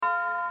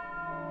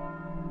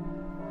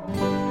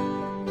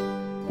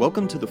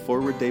Welcome to the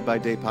Forward Day by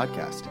Day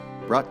podcast,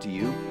 brought to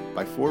you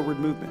by Forward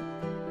Movement.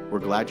 We're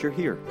glad you're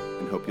here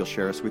and hope you'll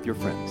share us with your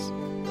friends.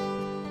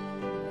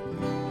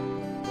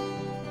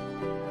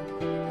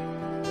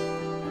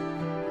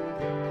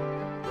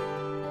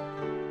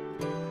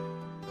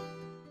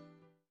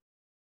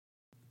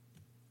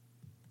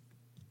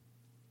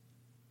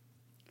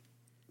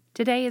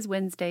 Today is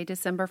Wednesday,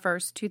 December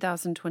 1st,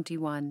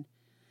 2021.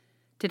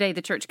 Today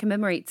the church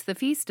commemorates the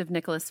feast of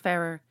Nicholas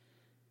Ferrer.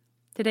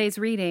 Today's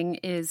reading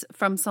is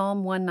from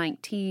Psalm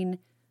 119,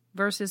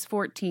 verses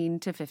 14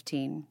 to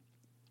 15.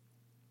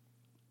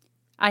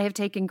 I have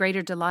taken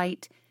greater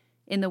delight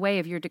in the way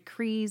of your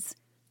decrees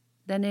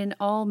than in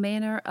all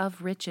manner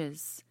of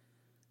riches.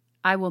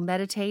 I will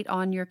meditate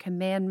on your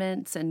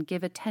commandments and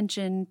give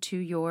attention to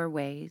your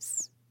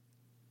ways.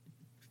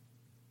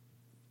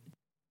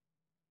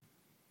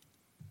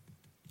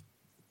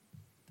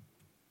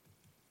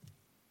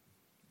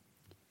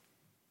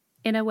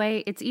 In a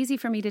way, it's easy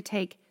for me to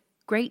take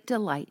great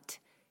delight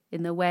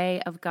in the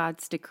way of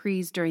God's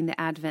decrees during the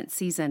Advent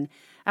season.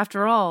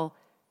 After all,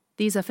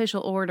 these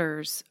official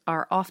orders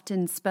are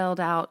often spelled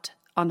out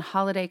on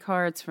holiday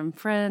cards from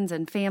friends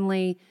and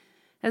family,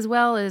 as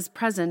well as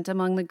present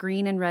among the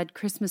green and red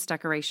Christmas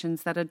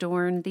decorations that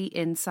adorn the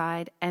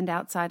inside and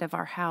outside of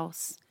our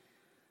house.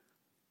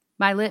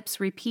 My lips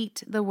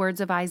repeat the words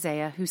of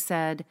Isaiah, who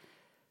said,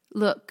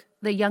 "Look,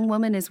 the young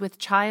woman is with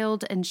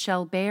child and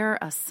shall bear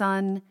a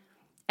son,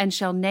 and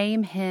shall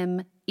name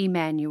him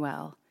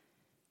Emmanuel."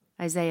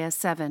 Isaiah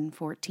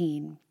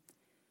 7:14.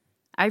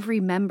 I've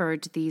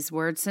remembered these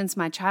words since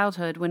my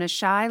childhood, when a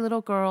shy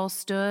little girl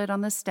stood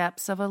on the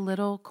steps of a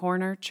little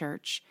corner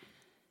church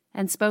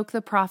and spoke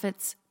the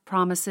prophet's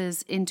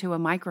promises into a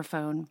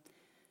microphone.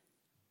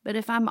 But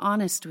if I'm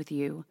honest with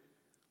you,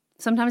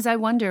 sometimes I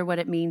wonder what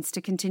it means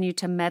to continue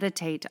to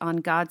meditate on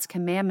God's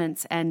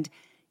commandments and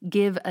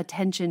give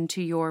attention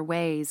to your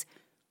ways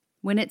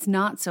when it's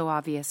not so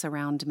obvious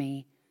around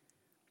me.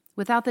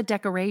 Without the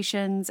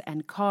decorations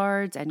and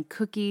cards and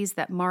cookies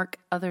that mark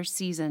other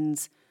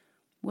seasons,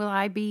 will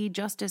I be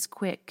just as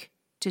quick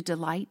to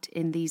delight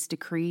in these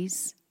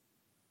decrees?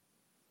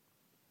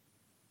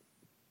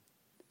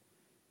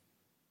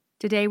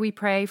 Today we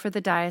pray for the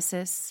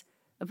Diocese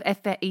of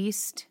Efe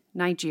East,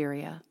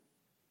 Nigeria.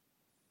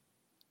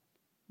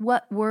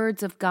 What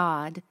words of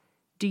God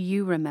do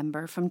you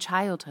remember from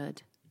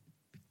childhood?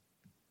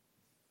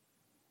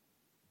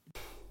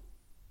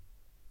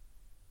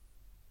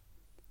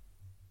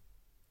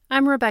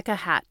 I'm Rebecca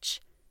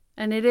Hatch,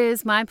 and it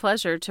is my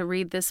pleasure to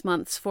read this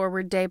month's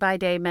Forward Day by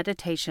Day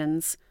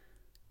Meditations,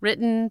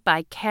 written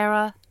by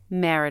Kara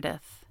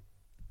Meredith.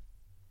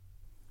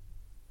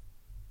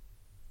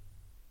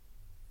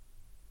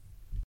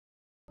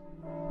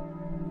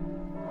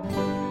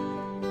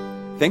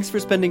 Thanks for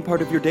spending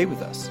part of your day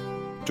with us.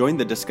 Join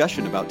the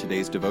discussion about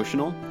today's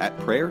devotional at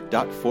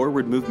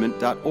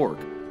prayer.forwardmovement.org,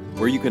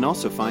 where you can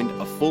also find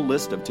a full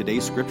list of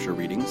today's scripture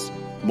readings,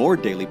 more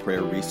daily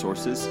prayer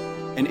resources,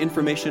 and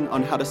information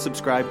on how to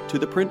subscribe to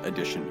the print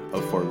edition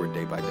of Forward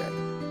Day by Day.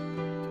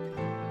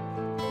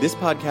 This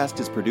podcast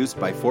is produced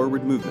by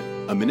Forward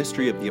Movement, a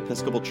ministry of the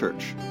Episcopal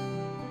Church.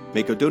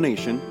 Make a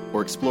donation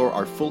or explore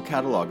our full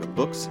catalog of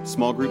books,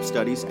 small group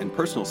studies, and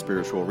personal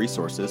spiritual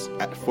resources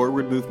at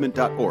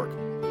forwardmovement.org.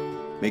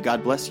 May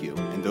God bless you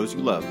and those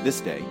you love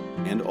this day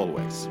and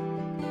always.